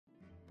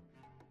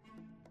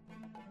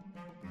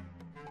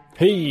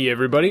Hey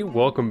everybody,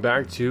 welcome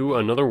back to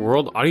Another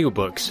World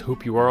Audiobooks.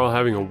 Hope you are all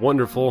having a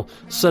wonderful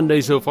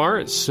Sunday so far.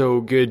 It's so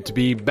good to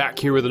be back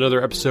here with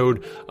another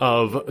episode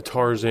of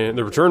Tarzan,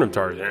 The Return of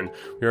Tarzan.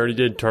 We already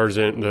did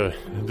Tarzan,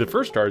 the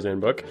first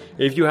Tarzan book.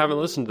 If you haven't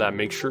listened to that,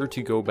 make sure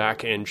to go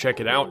back and check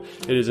it out.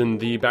 It is in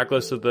the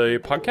backlist of the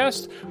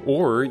podcast,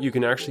 or you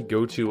can actually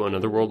go to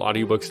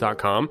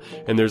anotherworldaudiobooks.com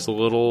and there's a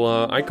little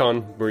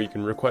icon where you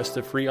can request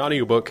a free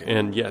audiobook,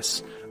 and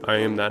yes, I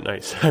am that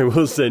nice. I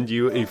will send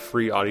you a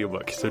free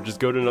audiobook. So just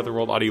go to Another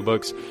World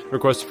Audiobooks,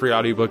 request a free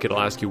audiobook. It'll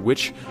ask you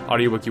which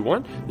audiobook you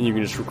want, and you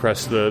can just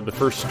request the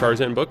first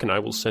Tarzan book, and I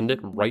will send it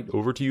right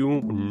over to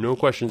you, no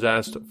questions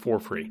asked, for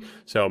free.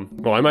 So,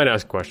 well, I might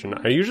ask a question.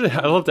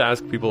 I love to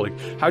ask people, like,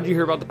 how'd you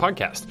hear about the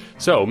podcast?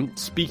 So,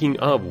 speaking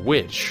of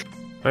which,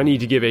 I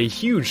need to give a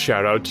huge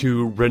shout out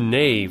to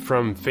Renee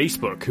from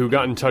Facebook, who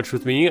got in touch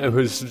with me. It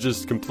was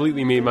just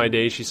completely made my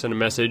day. She sent a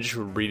message.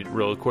 I'll read it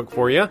real quick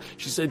for you.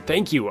 She said,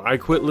 "Thank you. I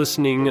quit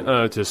listening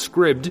to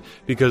Scribd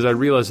because I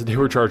realized that they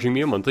were charging me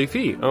a monthly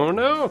fee. Oh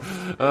no.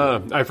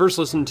 I first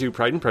listened to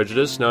Pride and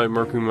Prejudice. Now I'm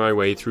working my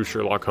way through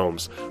Sherlock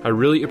Holmes. I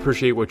really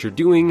appreciate what you're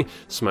doing."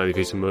 Smiley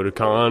face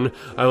emoticon.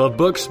 "I love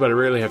books, but I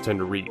rarely have time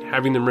to read.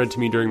 Having them read to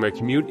me during my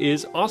commute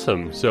is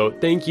awesome." So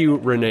thank you,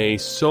 Renee,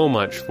 so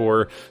much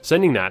for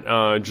sending that.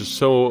 Just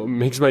so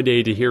makes my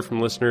day to hear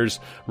from listeners.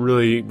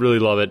 Really, really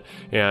love it.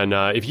 And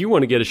if you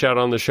want to get a shout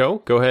out on the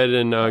show, go ahead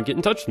and get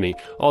in touch with me.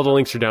 All the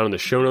links are down in the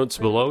show notes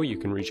below. You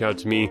can reach out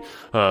to me,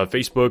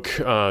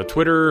 Facebook,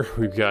 Twitter.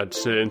 We've got,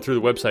 and through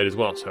the website as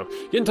well. So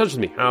get in touch with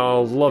me.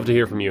 I'll love to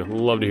hear from you.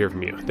 Love to hear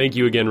from you. Thank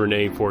you again,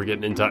 Renee, for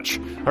getting in touch.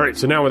 All right,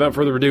 so now without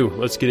further ado,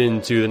 let's get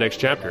into the next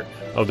chapter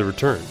of The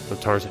Return of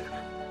Tarzan.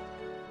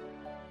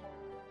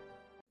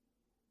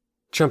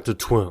 Chapter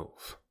 12.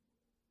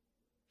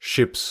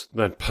 Ships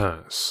That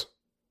Pass.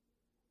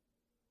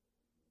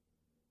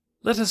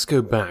 Let us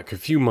go back a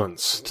few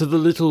months to the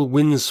little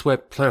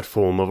wind-swept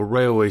platform of a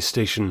railway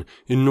station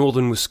in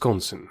northern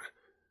Wisconsin.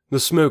 The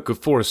smoke of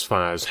forest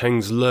fires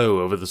hangs low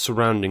over the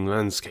surrounding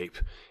landscape,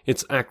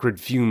 its acrid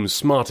fumes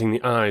smarting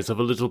the eyes of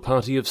a little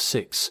party of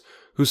 6,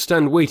 who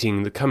stand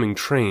waiting the coming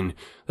train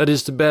that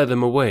is to bear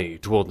them away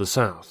toward the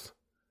south.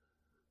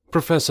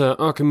 Professor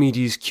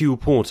Archimedes Q.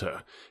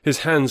 Porter, his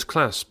hands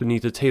clasped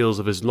beneath the tails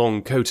of his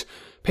long coat,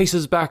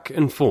 paces back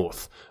and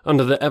forth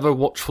under the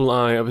ever-watchful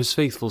eye of his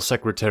faithful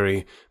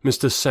secretary,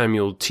 Mr.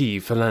 Samuel T.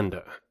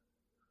 Philander.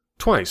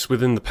 Twice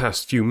within the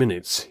past few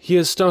minutes, he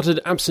has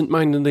started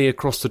absent-mindedly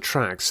across the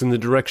tracks in the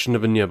direction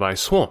of a nearby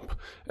swamp,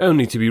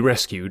 only to be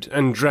rescued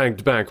and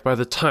dragged back by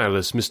the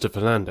tireless Mr.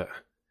 Philander.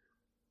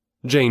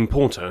 Jane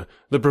Porter,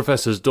 the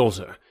professor's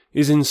daughter,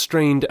 is in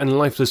strained and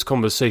lifeless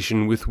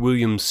conversation with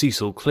William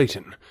Cecil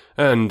Clayton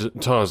and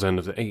Tarzan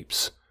of the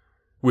Apes.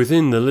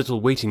 Within the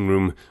little waiting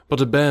room, but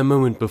a bare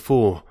moment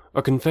before,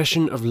 a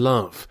confession of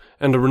love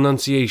and a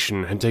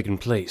renunciation had taken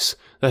place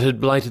that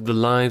had blighted the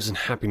lives and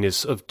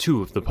happiness of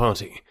 2 of the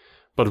party,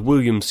 but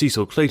William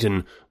Cecil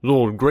Clayton,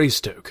 Lord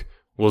Greystoke,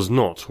 was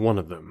not one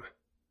of them.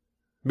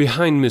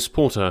 Behind Miss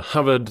Porter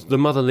hovered the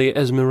motherly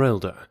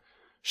Esmeralda.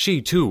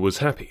 She too was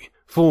happy,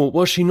 for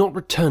was she not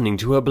returning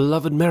to her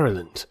beloved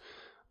Maryland?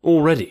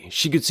 Already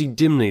she could see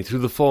dimly through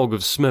the fog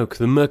of smoke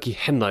the murky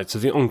headlights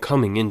of the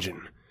oncoming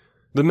engine.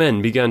 The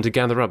men began to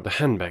gather up the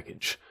hand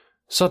baggage.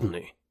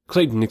 Suddenly,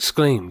 Clayton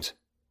exclaimed,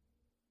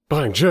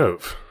 "By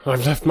Jove,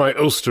 I've left my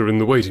ulster in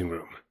the waiting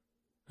room,"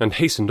 and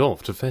hastened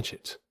off to fetch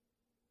it.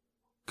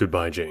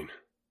 "Goodbye, Jane,"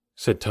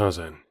 said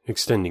Tarzan,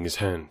 extending his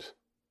hand.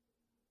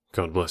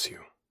 "God bless you."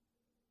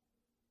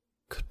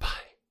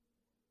 "Goodbye,"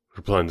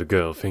 replied the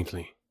girl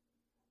faintly.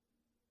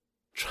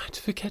 "Try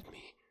to forget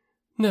me.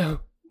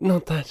 No,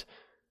 not that.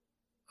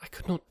 I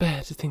could not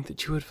bear to think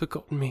that you had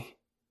forgotten me."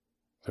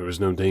 "There is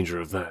no danger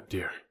of that,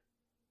 dear,"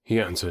 he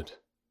answered.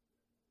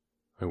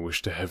 "I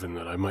wish to heaven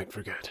that I might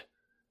forget.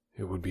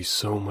 It would be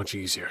so much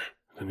easier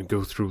than to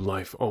go through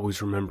life always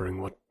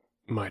remembering what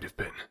might have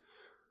been.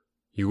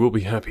 You will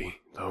be happy,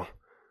 though.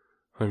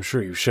 I'm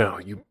sure you shall.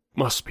 You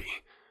must be.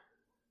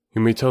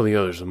 You may tell the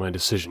others of my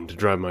decision to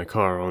drive my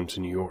car on to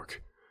New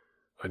York.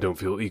 I don't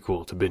feel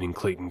equal to bidding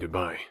Clayton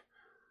goodbye.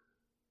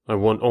 I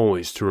want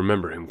always to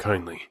remember him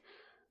kindly,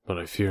 but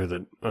I fear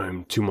that I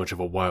am too much of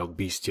a wild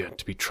beast yet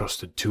to be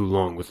trusted too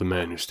long with the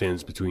man who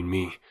stands between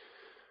me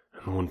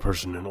and the one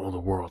person in all the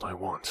world I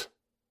want."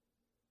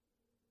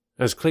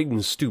 As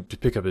Clayton stooped to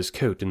pick up his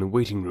coat in the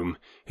waiting room,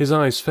 his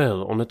eyes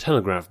fell on a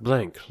telegraph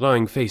blank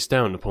lying face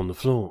down upon the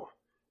floor.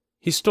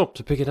 He stopped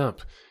to pick it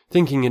up,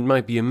 thinking it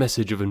might be a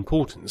message of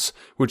importance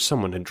which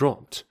someone had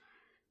dropped.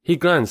 He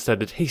glanced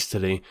at it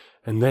hastily,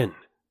 and then,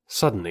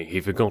 suddenly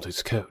he forgot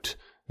his coat,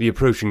 the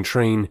approaching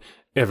train,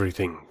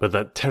 everything but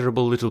that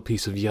terrible little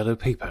piece of yellow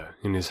paper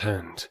in his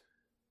hand.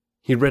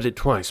 He read it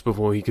twice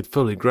before he could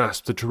fully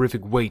grasp the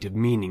terrific weight of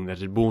meaning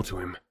that it bore to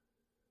him.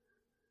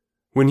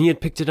 When he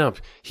had picked it up,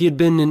 he had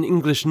been an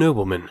English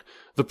nobleman,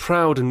 the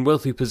proud and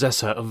wealthy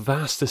possessor of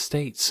vast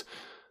estates.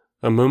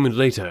 A moment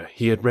later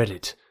he had read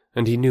it,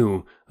 and he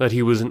knew that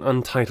he was an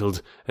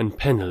untitled and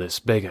penniless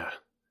beggar.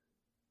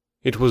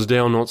 It was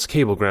D'Arnaut's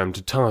cablegram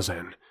to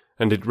Tarzan,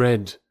 and it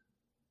read,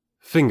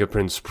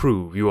 Fingerprints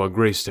prove you are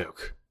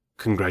Greystoke.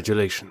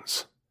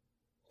 Congratulations.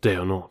 They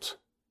are not.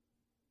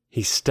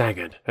 He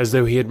staggered as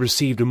though he had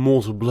received a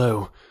mortal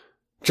blow.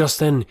 Just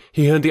then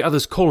he heard the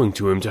others calling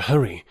to him to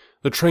hurry.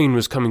 The train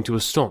was coming to a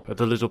stop at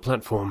the little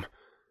platform.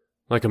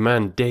 Like a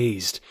man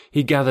dazed,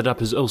 he gathered up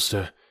his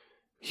ulster.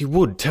 He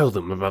would tell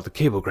them about the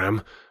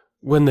cablegram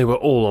when they were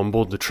all on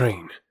board the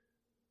train.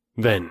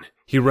 Then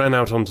he ran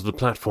out onto the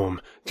platform,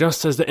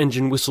 just as the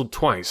engine whistled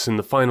twice in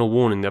the final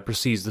warning that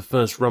precedes the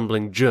first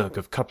rumbling jerk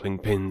of coupling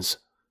pins.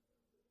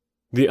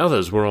 The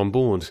others were on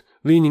board,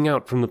 leaning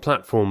out from the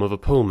platform of a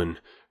Pullman,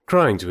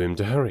 crying to him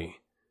to hurry.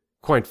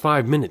 Quite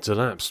 5 minutes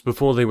elapsed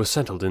before they were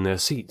settled in their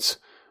seats,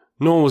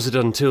 nor was it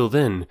until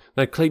then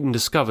that Clayton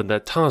discovered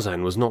that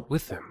Tarzan was not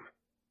with them.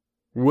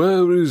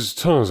 "Where is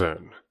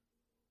Tarzan?"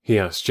 he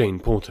asked Jane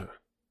Porter.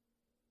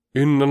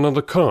 "In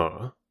another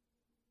car?"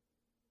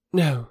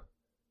 "No,"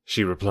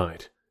 she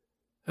replied.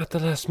 "At the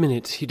last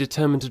minute he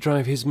determined to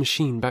drive his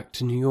machine back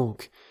to New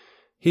York.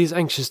 He is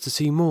anxious to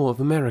see more of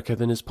America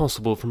than is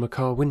possible from a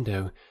car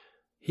window.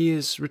 He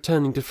is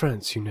returning to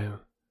France, you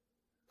know."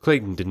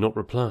 Clayton did not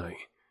reply.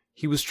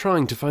 He was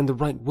trying to find the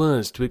right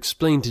words to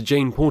explain to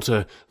Jane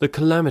Porter the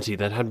calamity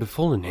that had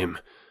befallen him,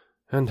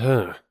 and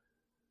her.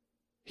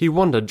 He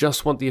wondered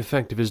just what the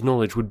effect of his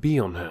knowledge would be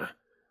on her.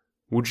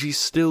 Would she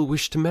still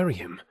wish to marry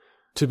him?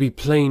 To be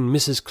plain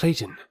Mrs.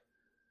 Clayton?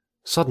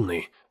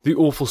 Suddenly, the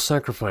awful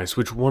sacrifice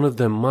which one of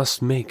them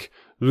must make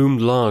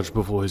loomed large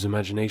before his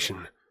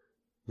imagination.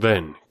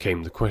 Then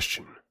came the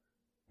question,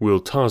 will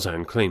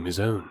Tarzan claim his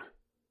own?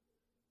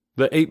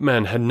 The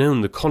ape-man had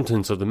known the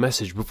contents of the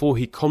message before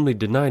he calmly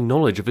denied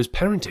knowledge of his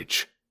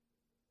parentage.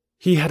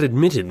 He had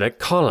admitted that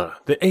Kala,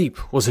 the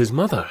ape, was his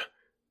mother.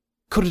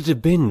 Could it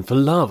have been for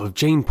love of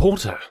Jane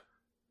Porter?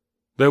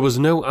 There was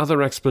no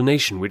other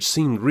explanation which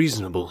seemed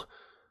reasonable.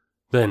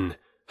 Then,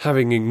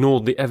 having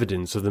ignored the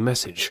evidence of the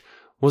message,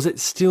 was it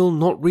still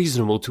not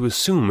reasonable to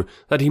assume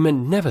that he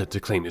meant never to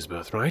claim his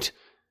birthright?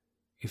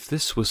 If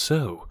this were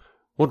so,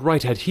 what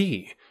right had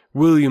he,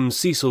 William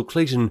Cecil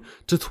Clayton,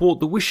 to thwart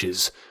the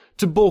wishes,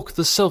 to balk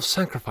the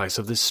self-sacrifice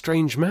of this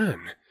strange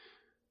man?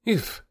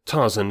 If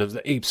Tarzan of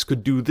the Apes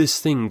could do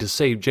this thing to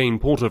save Jane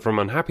Porter from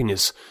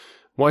unhappiness,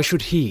 why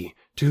should he,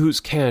 to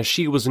whose care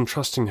she was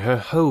entrusting her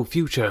whole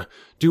future,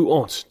 do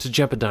aught to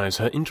jeopardize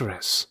her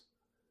interests?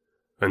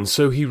 And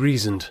so he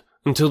reasoned,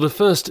 until the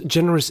first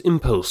generous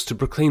impulse to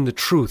proclaim the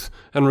truth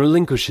and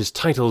relinquish his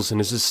titles and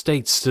his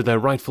estates to their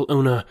rightful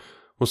owner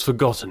was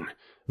forgotten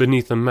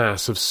beneath the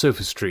mass of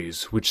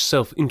sophistries which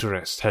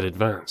self-interest had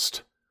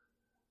advanced.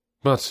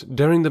 But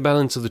during the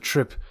balance of the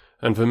trip,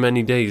 and for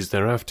many days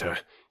thereafter,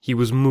 he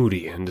was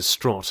moody and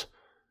distraught.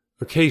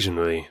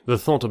 Occasionally, the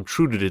thought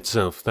obtruded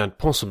itself that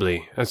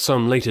possibly, at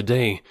some later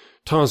day,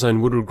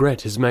 Tarzan would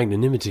regret his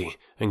magnanimity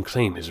and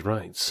claim his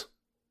rights.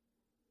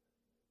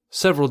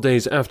 Several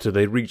days after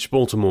they reached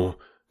Baltimore,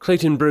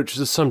 Clayton broached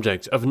the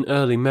subject of an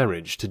early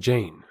marriage to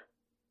Jane.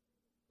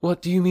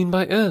 "What do you mean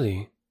by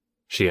early?"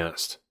 she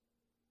asked.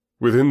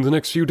 "Within the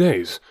next few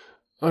days.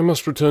 I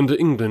must return to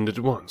England at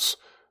once.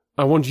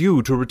 I want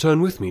you to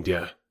return with me,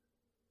 dear."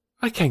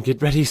 "I can't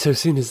get ready so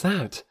soon as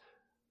that,"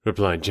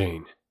 replied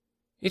Jane.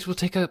 "It will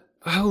take a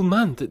whole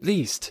month at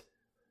least."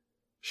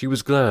 She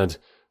was glad,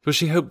 for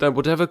she hoped that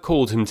whatever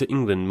called him to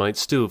England might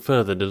still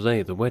further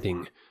delay the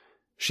wedding.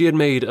 She had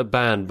made a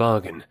bad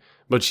bargain,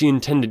 but she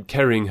intended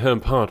carrying her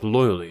part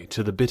loyally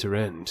to the bitter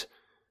end.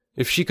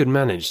 If she could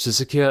manage to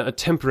secure a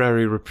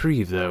temporary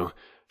reprieve, though,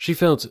 she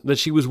felt that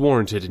she was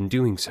warranted in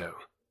doing so.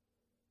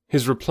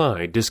 His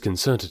reply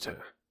disconcerted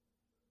her.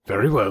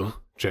 "Very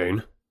well,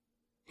 Jane,"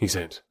 he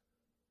said.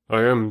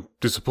 "I am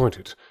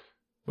disappointed,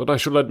 but I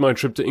shall let my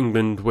trip to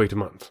England wait a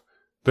month.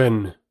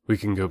 Then we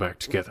can go back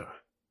together."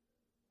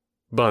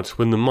 But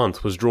when the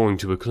month was drawing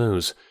to a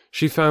close,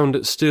 she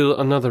found still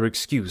another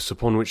excuse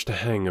upon which to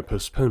hang a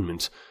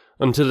postponement,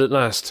 until at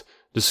last,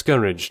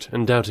 discouraged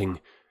and doubting,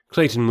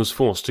 Clayton was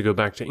forced to go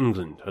back to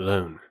England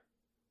alone.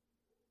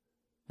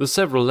 The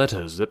several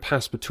letters that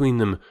passed between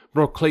them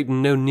brought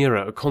Clayton no nearer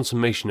a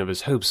consummation of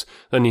his hopes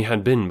than he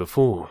had been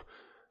before,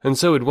 and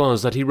so it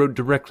was that he wrote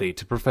directly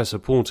to Professor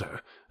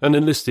Porter and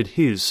enlisted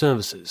his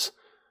services.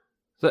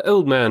 The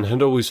old man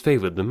had always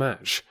favoured the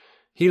match.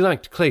 He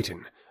liked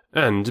Clayton,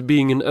 and,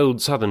 being an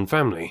old Southern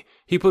family,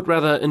 he put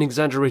rather an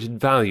exaggerated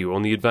value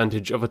on the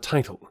advantage of a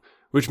title,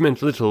 which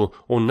meant little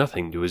or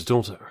nothing to his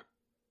daughter.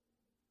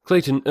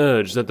 Clayton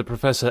urged that the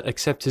professor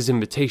accept his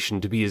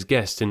invitation to be his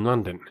guest in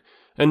London,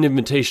 an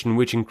invitation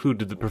which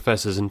included the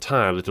professor's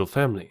entire little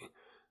family,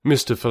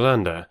 Mr.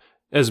 Philander,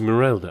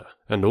 Esmeralda,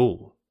 and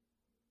all.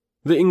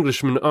 The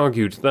Englishman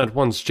argued that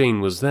once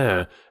Jane was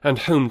there, and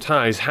home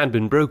ties had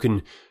been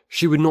broken,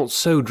 she would not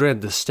so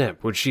dread the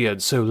step which she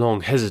had so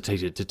long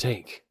hesitated to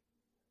take.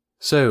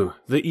 So,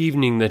 the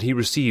evening that he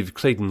received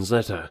Clayton's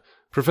letter,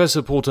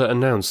 Professor Porter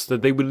announced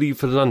that they would leave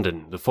for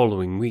London the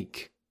following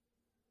week.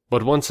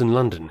 But once in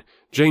London,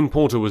 Jane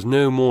Porter was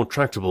no more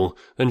tractable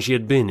than she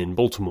had been in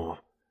Baltimore.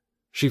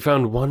 She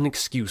found one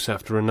excuse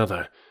after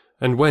another,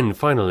 And when,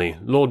 finally,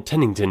 Lord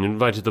Tennington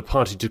invited the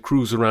party to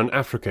cruise around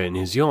Africa in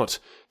his yacht,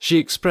 she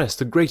expressed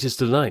the greatest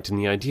delight in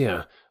the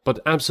idea,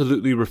 but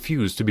absolutely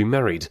refused to be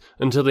married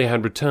until they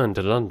had returned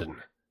to London.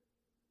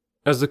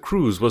 As the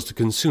cruise was to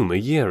consume a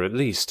year at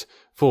least,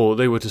 for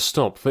they were to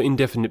stop for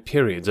indefinite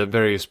periods at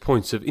various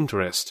points of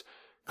interest,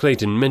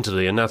 Clayton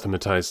mentally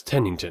anathematized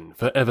Tennington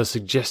for ever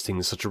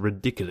suggesting such a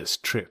ridiculous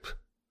trip.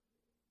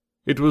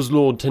 It was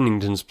Lord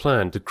Tennington's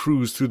plan to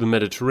cruise through the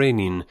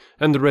Mediterranean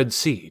and the Red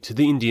Sea to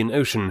the Indian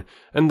Ocean,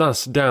 and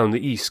thus down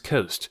the east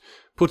coast,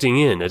 putting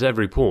in at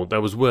every port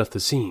that was worth the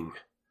seeing.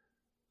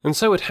 And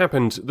so it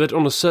happened that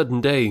on a certain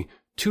day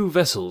 2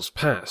 vessels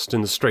passed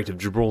in the Strait of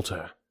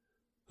Gibraltar.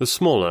 The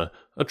smaller,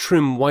 a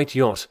trim white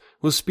yacht,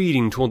 was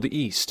speeding toward the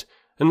east,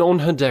 and on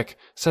her deck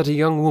sat a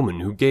young woman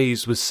who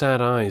gazed with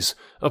sad eyes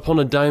upon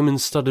a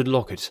diamond-studded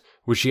locket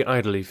which she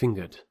idly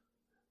fingered.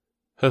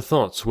 Her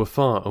thoughts were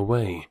far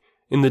away,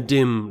 in the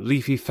dim,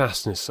 leafy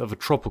fastness of a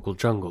tropical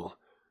jungle,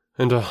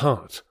 and her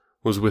heart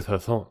was with her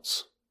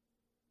thoughts.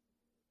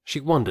 She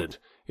wondered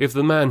if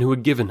the man who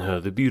had given her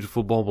the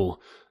beautiful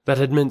bauble that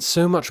had meant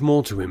so much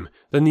more to him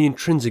than the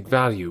intrinsic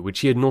value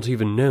which he had not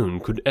even known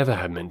could ever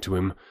have meant to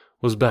him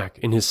was back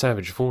in his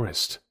savage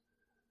forest.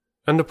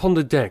 And upon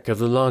the deck of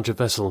the larger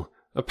vessel,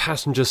 a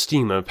passenger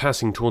steamer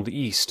passing toward the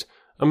east,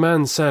 a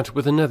man sat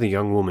with another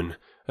young woman,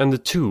 and the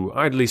two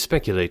idly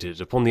speculated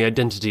upon the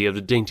identity of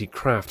the dainty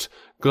craft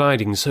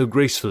gliding so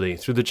gracefully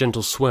through the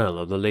gentle swell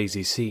of the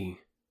lazy sea.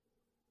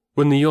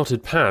 When the yacht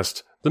had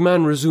passed, the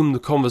man resumed the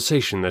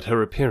conversation that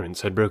her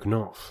appearance had broken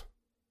off.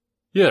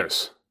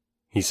 "Yes,"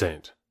 he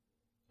said,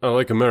 "I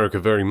like America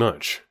very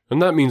much,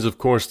 and that means of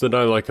course that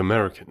I like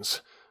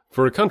Americans,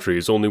 for a country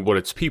is only what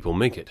its people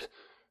make it.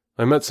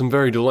 I met some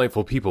very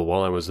delightful people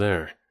while I was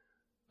there.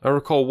 I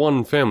recall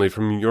one family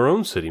from your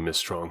own city, Miss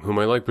Strong, whom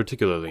I like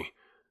particularly,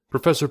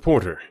 Professor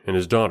Porter and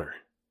his daughter."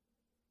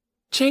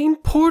 "Jane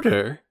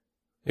Porter?"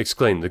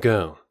 exclaimed the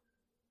girl.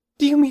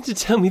 "Do you mean to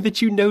tell me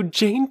that you know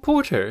Jane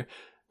Porter?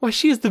 Why,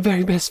 she is the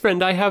very best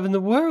friend I have in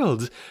the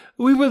world.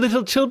 We were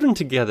little children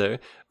together.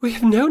 We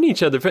have known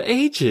each other for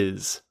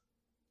ages."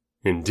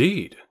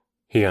 "Indeed,"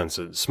 he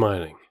answered,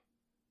 smiling.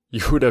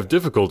 "You would have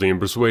difficulty in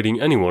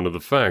persuading anyone of the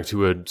fact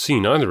who had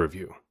seen either of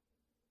you."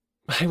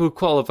 "I will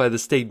qualify the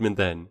statement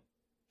then,"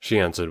 she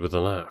answered with a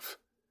laugh.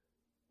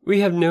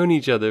 "We have known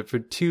each other for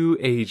 2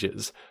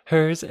 ages,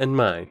 hers and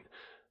mine.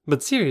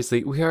 But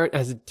seriously, we are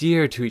as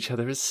dear to each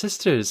other as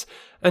sisters,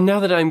 and now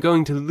that I am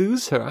going to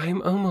lose her, I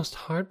am almost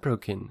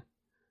heartbroken."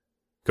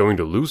 "Going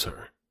to lose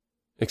her?"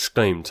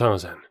 exclaimed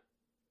Tarzan.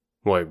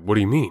 "Why, what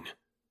do you mean?"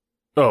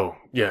 "Oh,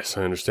 yes,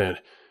 I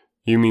understand.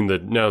 You mean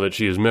that now that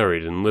she is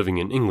married and living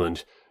in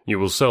England, you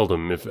will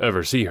seldom, if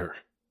ever, see her?"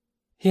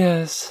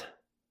 "Yes,"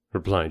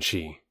 replied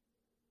she.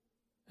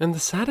 "And the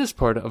saddest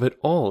part of it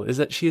all is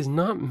that she is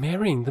not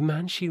marrying the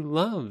man she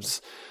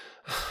loves.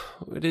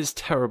 It is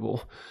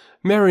terrible.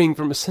 Marrying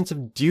from a sense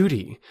of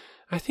duty.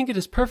 I think it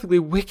is perfectly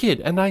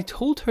wicked, and I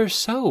told her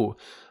so.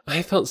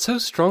 I felt so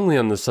strongly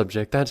on the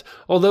subject that,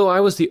 although I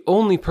was the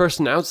only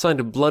person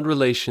outside of blood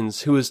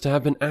relations who was to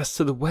have been asked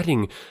to the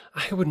wedding,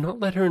 I would not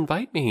let her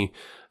invite me,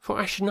 for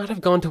I should not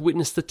have gone to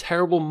witness the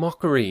terrible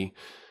mockery.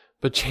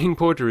 But Jane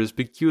Porter is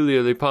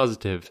peculiarly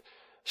positive.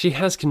 She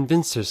has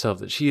convinced herself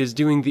that she is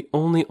doing the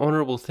only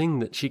honourable thing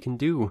that she can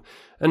do,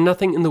 and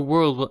nothing in the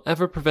world will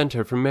ever prevent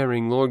her from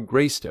marrying Lord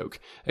Greystoke,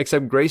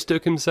 except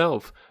Greystoke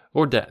himself,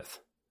 or death."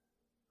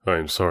 "I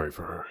am sorry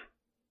for her,"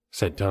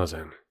 said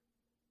Tarzan.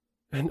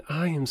 "And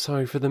I am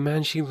sorry for the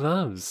man she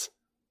loves,"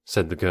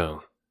 said the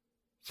girl.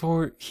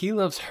 "For he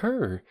loves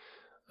her.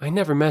 I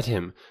never met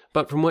him,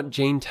 but from what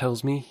Jane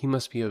tells me, he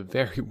must be a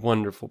very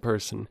wonderful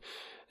person.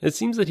 It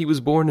seems that he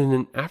was born in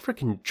an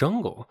African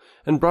jungle,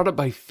 and brought up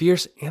by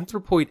fierce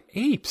anthropoid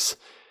apes.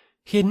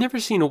 He had never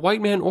seen a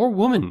white man or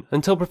woman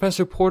until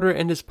Professor Porter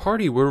and his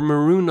party were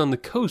marooned on the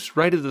coast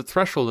right at the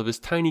threshold of his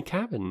tiny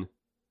cabin.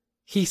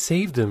 He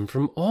saved them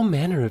from all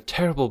manner of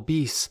terrible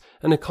beasts,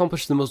 and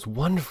accomplished the most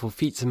wonderful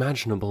feats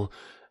imaginable.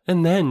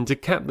 And then, to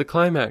cap the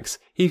climax,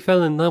 he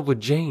fell in love with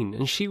Jane,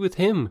 and she with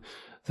him,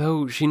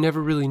 though she never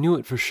really knew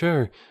it for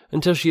sure,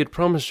 until she had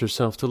promised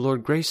herself to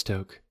Lord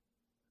Greystoke."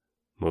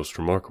 "Most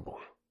remarkable,"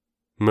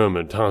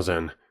 murmured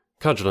Tarzan,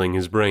 cudgelling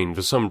his brain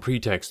for some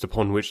pretext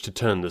upon which to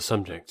turn the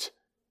subject.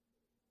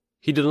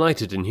 He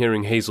delighted in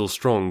hearing Hazel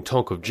Strong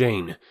talk of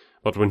Jane,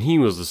 but when he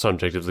was the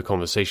subject of the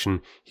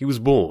conversation, he was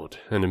bored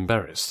and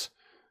embarrassed.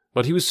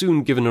 But he was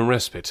soon given a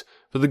respite,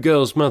 for the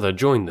girl's mother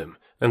joined them,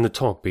 and the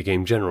talk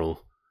became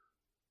general.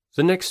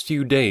 The next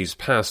few days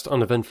passed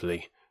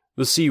uneventfully.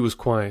 The sea was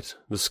quiet,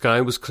 the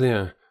sky was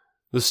clear.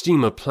 The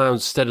steamer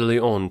ploughed steadily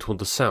on toward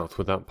the south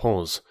without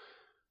pause.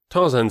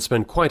 Tarzan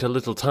spent quite a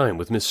little time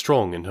with Miss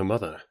Strong and her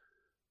mother.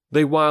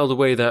 They whiled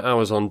away their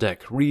hours on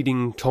deck,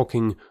 reading,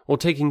 talking, or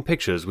taking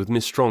pictures with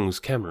Miss Strong's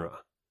camera.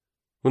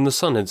 When the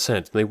sun had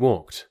set, they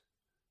walked.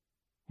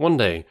 One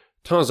day,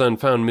 Tarzan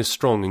found Miss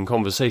Strong in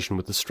conversation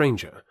with a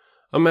stranger,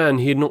 a man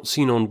he had not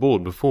seen on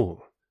board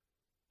before.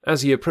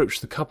 As he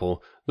approached the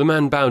couple, the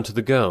man bowed to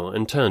the girl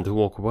and turned to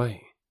walk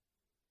away.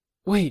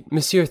 "Wait,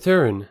 Monsieur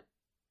Thurin,"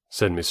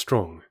 said Miss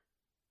Strong.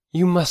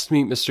 You must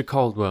meet Mr.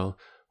 Caldwell.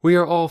 We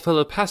are all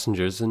fellow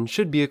passengers and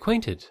should be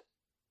acquainted.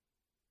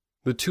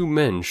 The two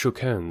men shook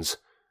hands.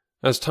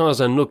 As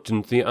Tarzan looked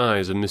into the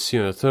eyes of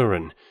Monsieur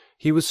Thurin,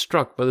 he was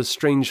struck by the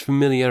strange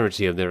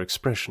familiarity of their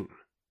expression.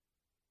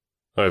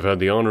 "I've had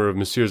the honor of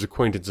Monsieur's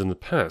acquaintance in the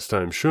past,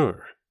 I am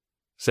sure,"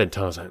 said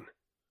Tarzan,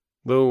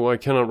 "though I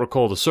cannot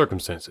recall the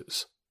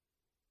circumstances."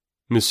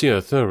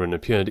 Monsieur Thurin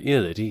appeared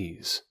ill at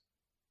ease.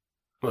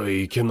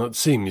 "I cannot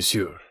say,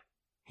 monsieur,"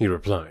 he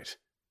replied.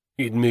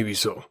 "It may be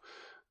so.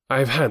 I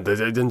have had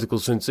that identical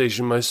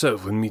sensation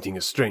myself when meeting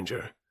a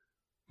stranger."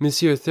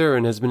 Monsieur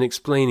Thurin has been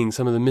explaining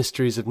some of the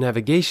mysteries of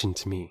navigation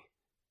to me,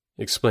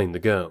 explained the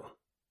girl.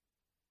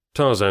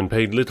 Tarzan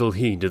paid little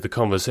heed to the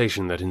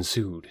conversation that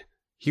ensued.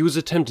 He was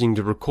attempting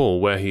to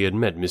recall where he had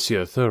met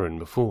Monsieur Thurin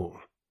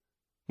before.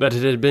 That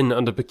it had been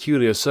under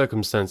peculiar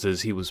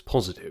circumstances he was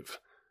positive.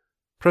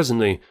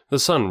 Presently the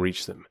sun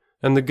reached them,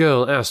 and the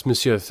girl asked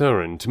Monsieur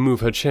Thurin to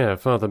move her chair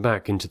farther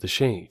back into the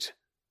shade.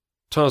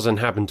 Tarzan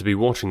happened to be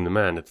watching the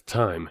man at the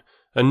time,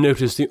 and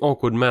noticed the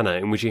awkward manner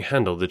in which he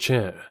handled the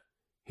chair.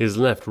 His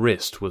left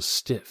wrist was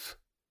stiff.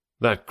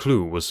 That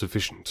clue was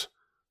sufficient.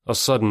 A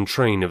sudden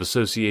train of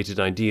associated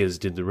ideas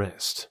did the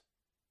rest.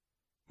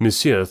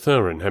 Monsieur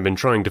Thurin had been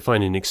trying to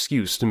find an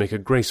excuse to make a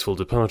graceful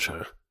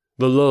departure.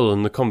 The lull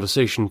in the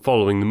conversation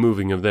following the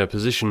moving of their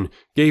position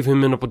gave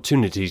him an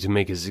opportunity to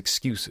make his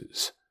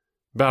excuses.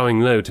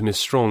 Bowing low to Miss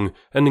Strong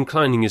and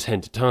inclining his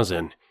head to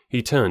Tarzan,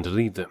 he turned to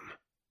leave them.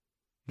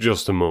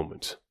 "Just a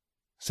moment,"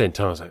 said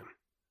Tarzan.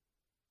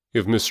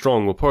 "If Miss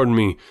Strong will pardon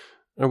me,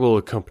 I will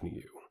accompany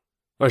you.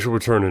 I shall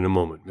return in a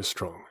moment, Miss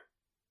Strong."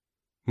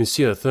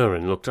 Monsieur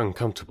Thurin looked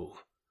uncomfortable.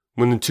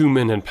 When the two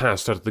men had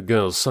passed out of the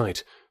girl's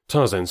sight,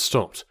 Tarzan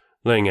stopped,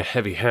 laying a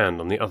heavy hand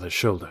on the other's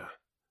shoulder.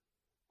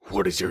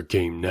 "What is your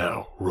game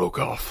now,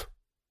 Rokoff?"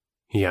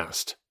 he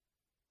asked.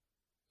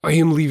 "I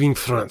am leaving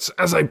France,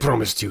 as I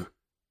promised you,"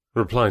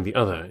 replied the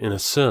other in a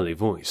surly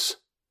voice.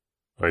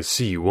 "I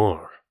see you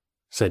are,"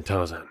 said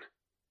Tarzan.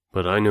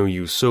 "But I know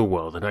you so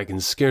well that I can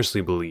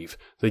scarcely believe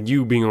that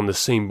you being on the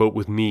same boat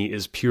with me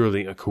is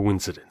purely a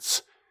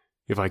coincidence.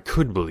 If I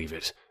could believe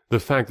it, the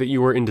fact that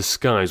you are in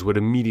disguise would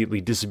immediately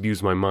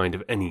disabuse my mind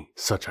of any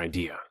such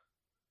idea."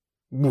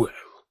 "Well,"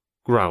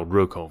 growled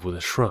Rokoff with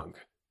a shrug,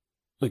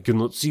 "I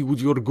cannot see what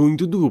you are going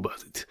to do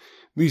about it.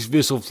 This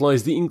vessel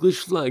flies the English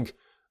flag.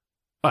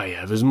 I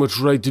have as much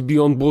right to be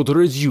on board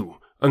her as you,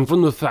 and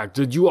from the fact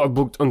that you are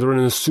booked under an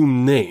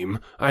assumed name,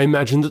 I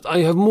imagine that I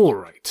have more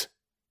right."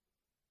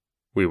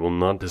 "We will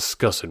not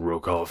discuss it,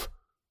 Rokoff.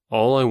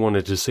 All I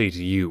wanted to say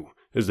to you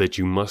is that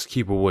you must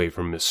keep away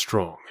from Miss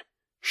Strong.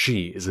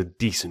 She is a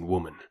decent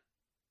woman."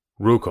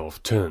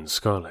 Rokoff turned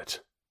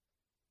scarlet.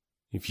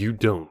 "If you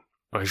don't,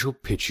 I shall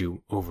pitch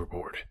you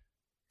overboard,"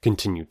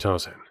 continued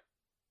Tarzan.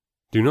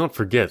 "Do not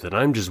forget that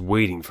I'm just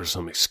waiting for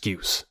some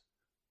excuse."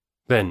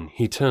 Then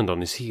he turned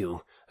on his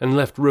heel and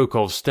left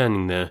Rokoff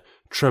standing there,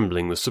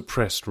 trembling with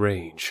suppressed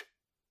rage.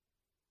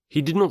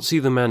 He did not see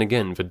the man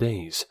again for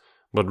days,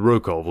 but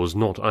Rokoff was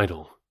not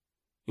idle.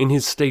 In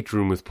his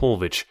stateroom with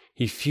Paulvitch,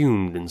 he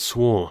fumed and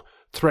swore,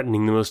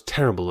 threatening the most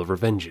terrible of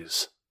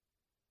revenges.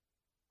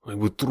 "I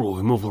would throw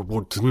him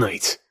overboard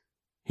tonight,"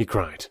 he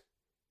cried.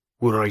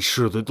 "Were I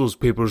sure that those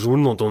papers were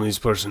not on his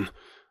person,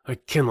 I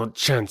cannot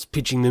chance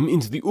pitching them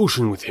into the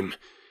ocean with him.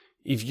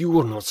 If you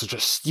were not such a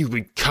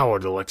stupid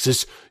coward,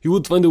 Alexis, you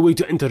would find a way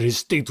to enter his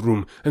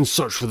stateroom and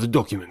search for the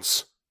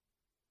documents."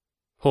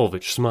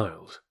 Paulvitch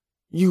smiled.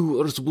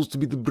 "You are supposed to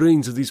be the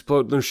brains of this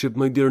partnership,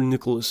 my dear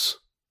Nicholas,"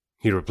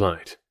 he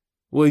replied.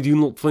 "Why do you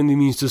not find the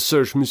means to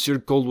search Monsieur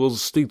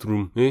Caldwell's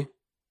stateroom, eh?"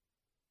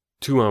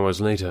 2 hours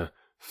later,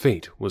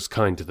 fate was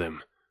kind to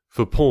them,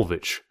 for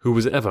Paulvitch, who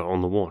was ever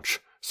on the watch,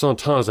 saw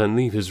Tarzan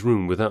leave his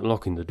room without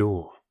locking the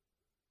door.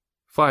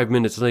 5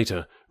 minutes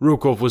later,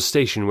 Rokoff was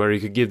stationed where he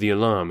could give the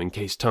alarm in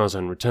case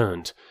Tarzan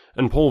returned,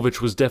 and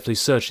Paulvitch was deftly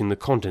searching the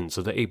contents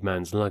of the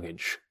ape-man's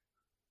luggage.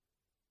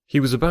 He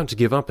was about to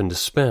give up in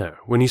despair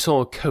when he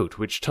saw a coat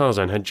which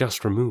Tarzan had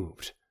just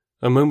removed.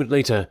 A moment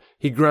later,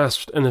 he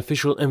grasped an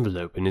official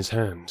envelope in his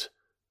hand.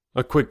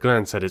 A quick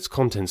glance at its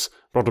contents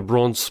brought a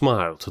broad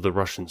smile to the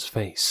Russian's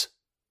face.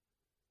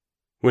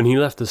 When he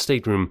left the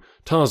stateroom,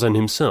 Tarzan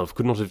himself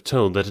could not have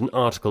told that an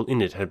article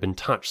in it had been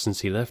touched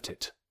since he left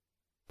it.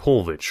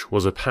 Paulvitch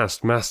was a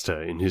past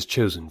master in his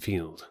chosen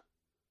field.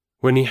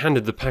 When he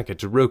handed the packet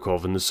to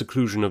Rokoff in the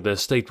seclusion of their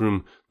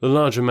stateroom, the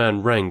larger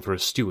man rang for a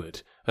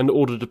steward and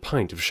ordered a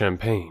pint of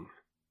champagne.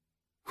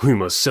 "We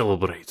must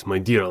celebrate, my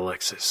dear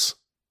Alexis,"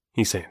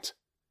 he said.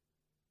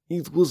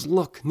 "It was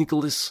luck,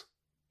 Nicholas,"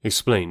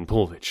 explained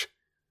Paulvitch.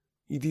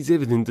 "It is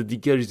evident that he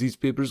carries these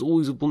papers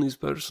always upon his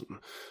person.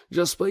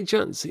 Just by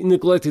chance, he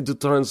neglected to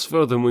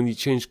transfer them when he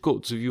changed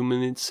coats a few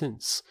minutes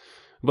since.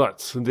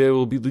 But there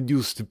will be the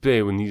deuce to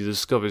pay when he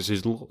discovers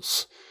his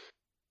loss.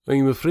 I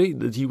am afraid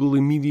that he will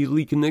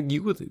immediately connect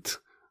you with it.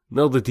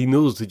 Now that he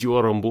knows that you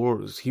are on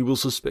board, he will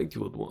suspect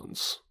you at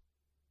once."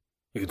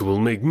 "It will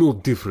make no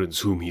difference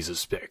whom he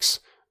suspects,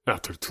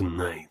 after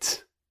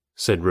tonight,"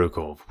 said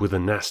Rokoff with a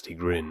nasty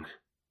grin.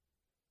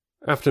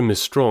 After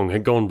Miss Strong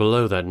had gone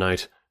below that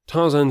night,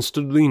 Tarzan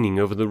stood leaning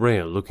over the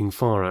rail looking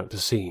far out to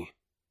sea.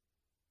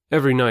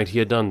 Every night he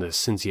had done this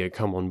since he had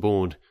come on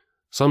board.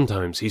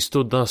 Sometimes he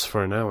stood thus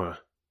for an hour,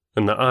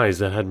 and the eyes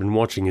that had been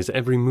watching his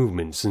every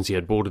movement since he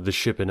had boarded the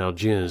ship in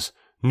Algiers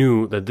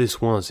knew that this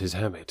was his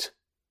habit.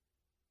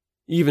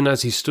 Even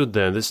as he stood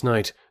there this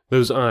night,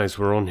 those eyes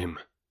were on him.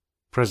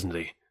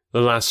 Presently,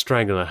 the last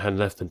straggler had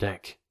left the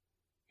deck.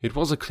 It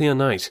was a clear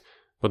night,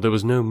 but there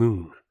was no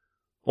moon.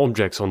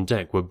 Objects on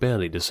deck were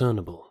barely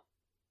discernible.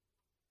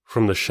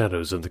 From the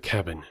shadows of the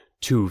cabin,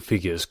 2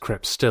 figures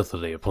crept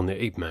stealthily upon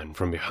the ape-man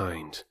from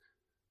behind.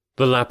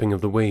 The lapping of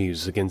the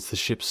waves against the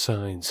ship's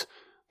sides,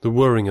 the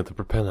whirring of the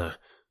propeller,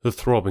 the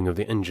throbbing of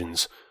the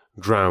engines,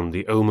 drowned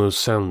the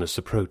almost soundless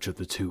approach of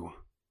the 2.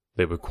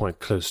 They were quite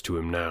close to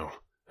him now,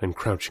 and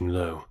crouching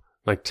low,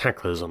 like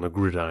tacklers on a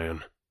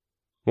gridiron.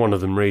 One of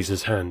them raised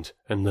his hand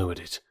and lowered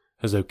it,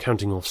 as though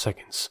counting off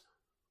seconds.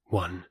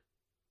 1,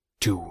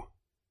 2,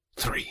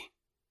 3.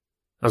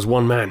 As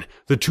one man,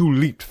 the 2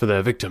 leaped for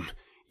their victim.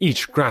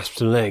 Each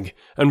grasped a leg,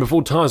 and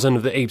before Tarzan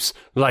of the Apes,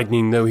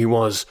 lightning though he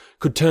was,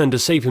 could turn to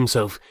save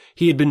himself,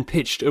 he had been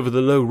pitched over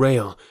the low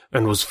rail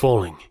and was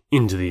falling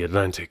into the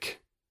Atlantic.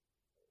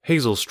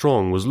 Hazel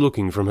Strong was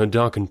looking from her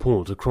darkened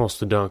port across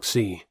the dark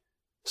sea.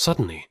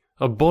 Suddenly,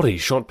 a body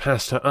shot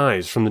past her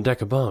eyes from the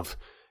deck above.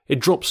 It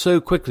dropped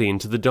so quickly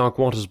into the dark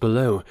waters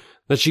below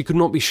that she could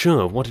not be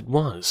sure of what it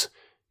was.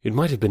 It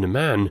might have been a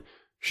man.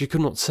 She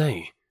could not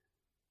say.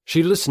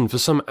 She listened for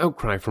some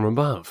outcry from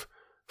above,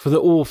 for the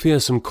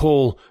all-fearsome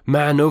call,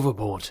 "Man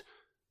overboard!"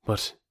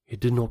 But it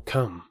did not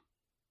come.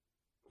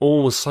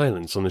 All was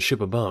silence on the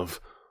ship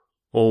above.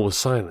 All was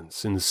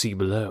silence in the sea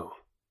below.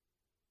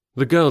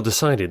 The girl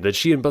decided that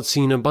she had but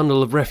seen a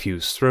bundle of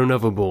refuse thrown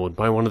overboard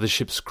by one of the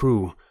ship's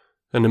crew,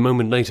 and a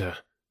moment later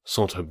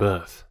sought her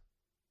berth.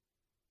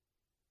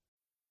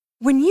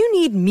 When you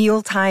need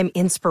mealtime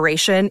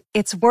inspiration,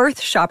 it's worth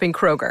shopping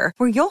Kroger,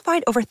 where you'll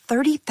find over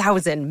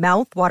 30,000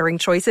 mouth-watering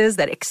choices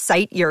that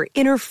excite your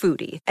inner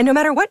foodie. And no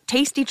matter what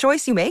tasty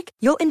choice you make,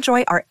 you'll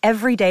enjoy our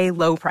everyday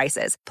low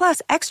prices,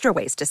 plus extra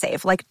ways to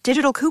save, like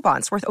digital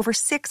coupons worth over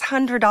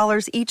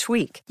 $600 each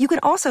week. You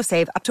can also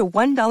save up to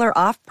 $1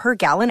 off per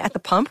gallon at the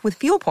pump with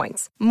fuel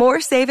points.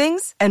 More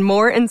savings and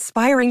more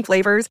inspiring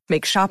flavors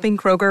make shopping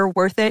Kroger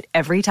worth it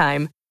every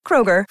time.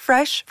 Kroger,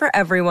 fresh for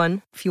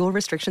everyone. Fuel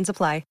restrictions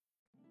apply.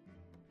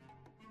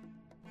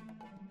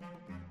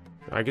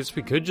 I guess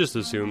we could just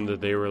assume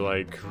that they were,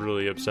 like,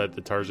 really upset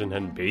that Tarzan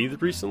hadn't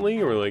bathed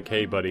recently, or like,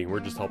 hey, buddy,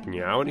 we're just helping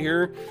you out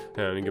here,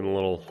 and give him a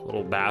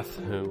little bath,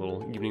 a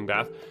little evening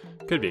bath.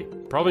 Could be.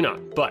 Probably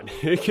not, but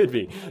it could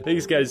be.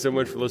 Thanks, guys, so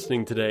much for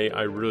listening today.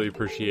 I really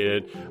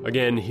appreciate it.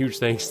 Again, huge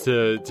thanks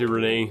to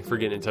Renee for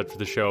getting in touch with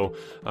the show.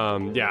 I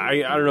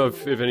don't know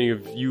if any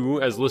of you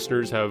as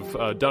listeners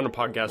have done a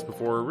podcast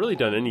before, or really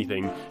done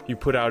anything. You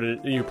put it out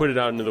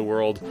into the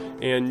world,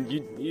 and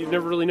you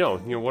never really know.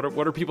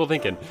 What are people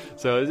thinking?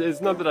 So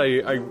it's not that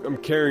I'm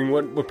caring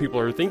what people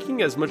are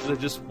thinking as much as I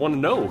just want to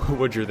know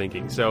what you're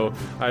thinking. So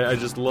I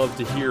just love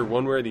to hear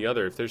one way or the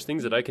other. If there's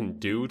things that I can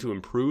do to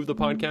improve the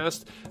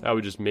podcast, that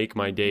would just make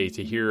my day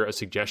to hear a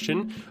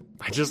suggestion.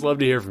 I just love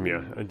to hear from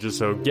you.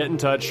 So get in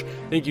touch.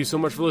 Thank you so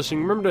much for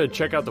listening. Remember to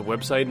check out the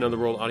website,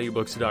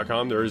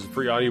 anotherworldaudiobooks.com. There is a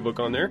free audiobook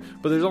on there,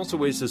 but there's also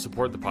ways to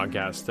support the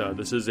podcast.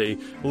 This is a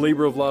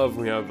labor of love.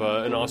 We have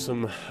an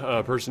awesome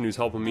person who's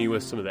helping me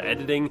with some of the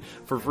editing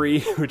for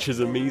free, which is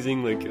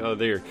amazing.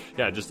 They're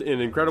just an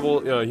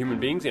incredible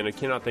human beings, and I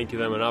cannot thank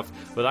them enough.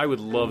 But I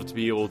would love to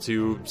be able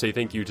to say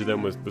thank you to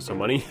them with some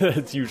money.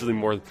 It's usually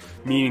more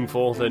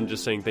meaningful than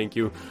just saying thank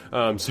you.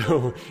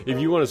 So if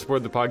you want to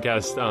support the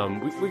podcast,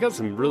 we got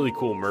some really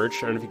cool merch.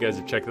 I don't know if you guys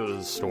have checked out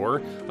the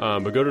store,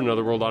 but go to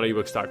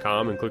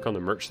anotherworldaudiobooks.com and click on the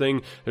merch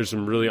thing. There's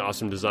some really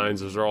awesome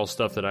designs. Those are all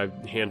stuff that I've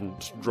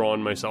hand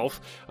drawn myself.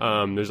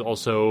 There's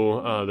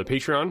also the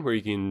Patreon, where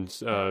you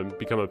can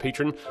become a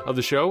patron of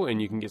the show,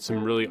 and you can get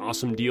some really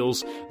awesome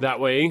deals that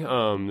way.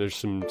 There's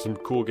some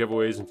cool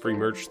giveaways and free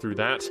merch through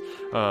that.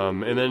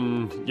 And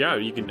then,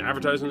 you can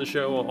advertise on the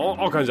show,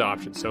 all kinds of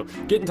options. So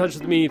get in touch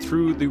with me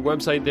through the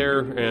website there,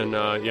 and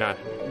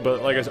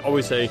but like I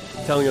always say,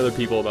 telling other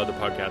people about the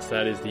podcast,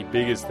 that is the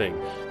biggest thing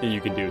that you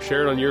can do.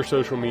 Share it on your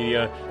social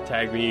media,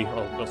 tag me,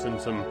 I'll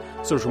send some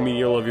social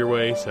media love your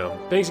way. So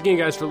thanks again,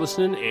 guys, for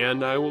listening,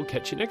 and I will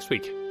catch you next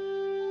week.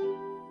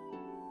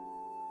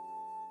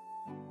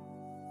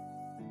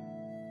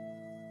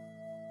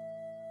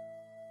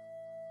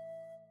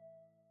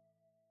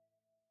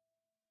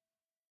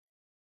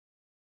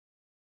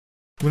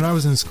 When I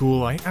was in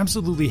school, I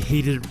absolutely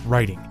hated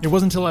writing. It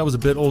wasn't until I was a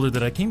bit older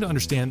that I came to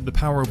understand the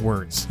power of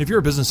words. If you're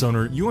a business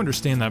owner, you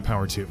understand that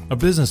power too. A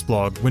business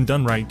blog, when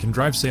done right, can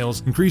drive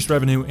sales, increase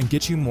revenue, and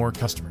get you more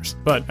customers.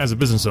 But as a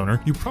business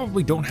owner, you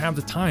probably don't have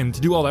the time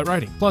to do all that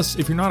writing. Plus,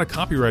 if you're not a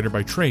copywriter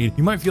by trade,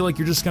 you might feel like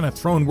you're just kind of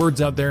throwing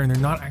words out there and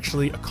they're not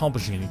actually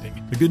accomplishing anything.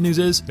 The good news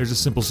is, there's a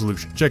simple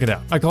solution. Check it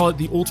out. I call it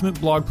the Ultimate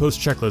Blog Post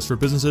Checklist for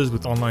businesses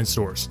with online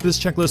stores. This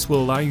checklist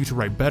will allow you to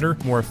write better,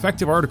 more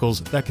effective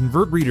articles that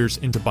convert readers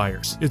into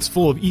buyers. checklist. It's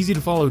full of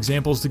easy-to-follow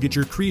examples to get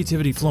your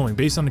creativity flowing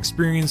based on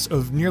experience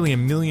of nearly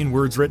 1 million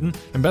words written,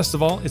 and best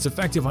of all, it's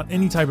effective on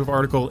any type of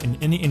article in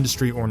any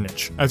industry or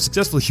niche. I've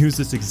successfully used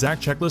this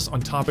exact checklist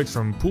on topics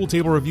from pool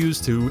table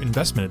reviews to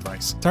investment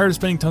advice. Tired of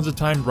spending tons of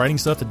time writing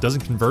stuff that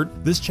doesn't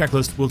convert? This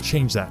checklist will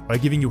change that by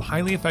giving you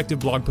highly effective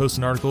blog posts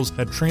and articles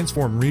that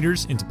transform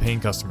readers into paying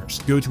customers.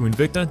 Go to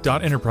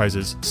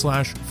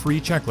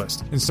invicta.enterprises/free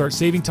checklist and start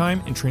saving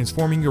time and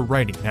transforming your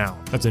writing now.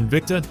 That's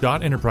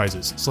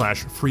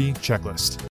invicta.enterprises/free checklist.